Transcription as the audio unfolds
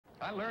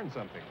I learned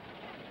something.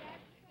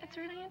 That's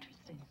really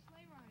interesting.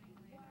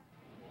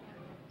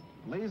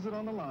 Lays it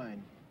on the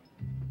line.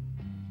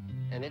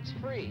 And it's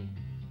free.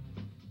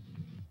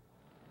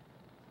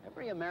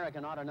 Every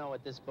American ought to know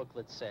what this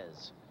booklet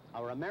says.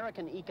 Our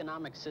American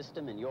economic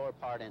system and your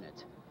part in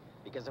it.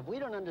 Because if we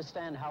don't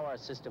understand how our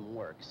system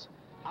works,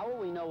 how will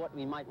we know what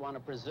we might want to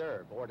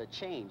preserve or to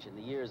change in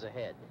the years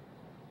ahead?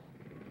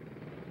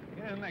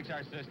 You know who makes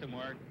our system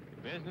work?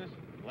 Business,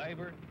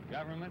 labor,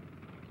 government.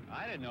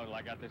 I didn't know till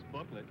I got this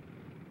booklet.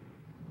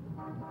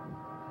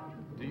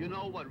 Do you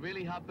know what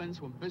really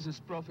happens when business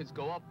profits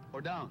go up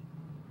or down?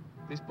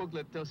 This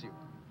booklet tells you.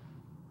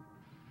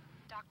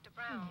 Dr.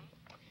 Brown.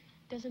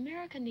 Does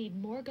America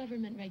need more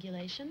government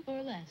regulation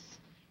or less?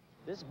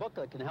 This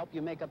booklet can help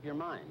you make up your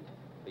mind.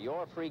 For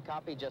your free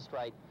copy, just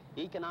write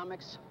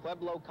Economics,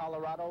 Pueblo,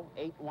 Colorado,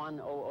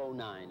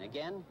 81009.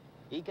 Again,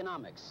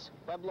 Economics,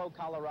 Pueblo,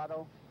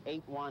 Colorado,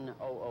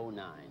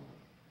 81009.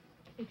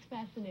 It's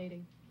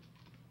fascinating.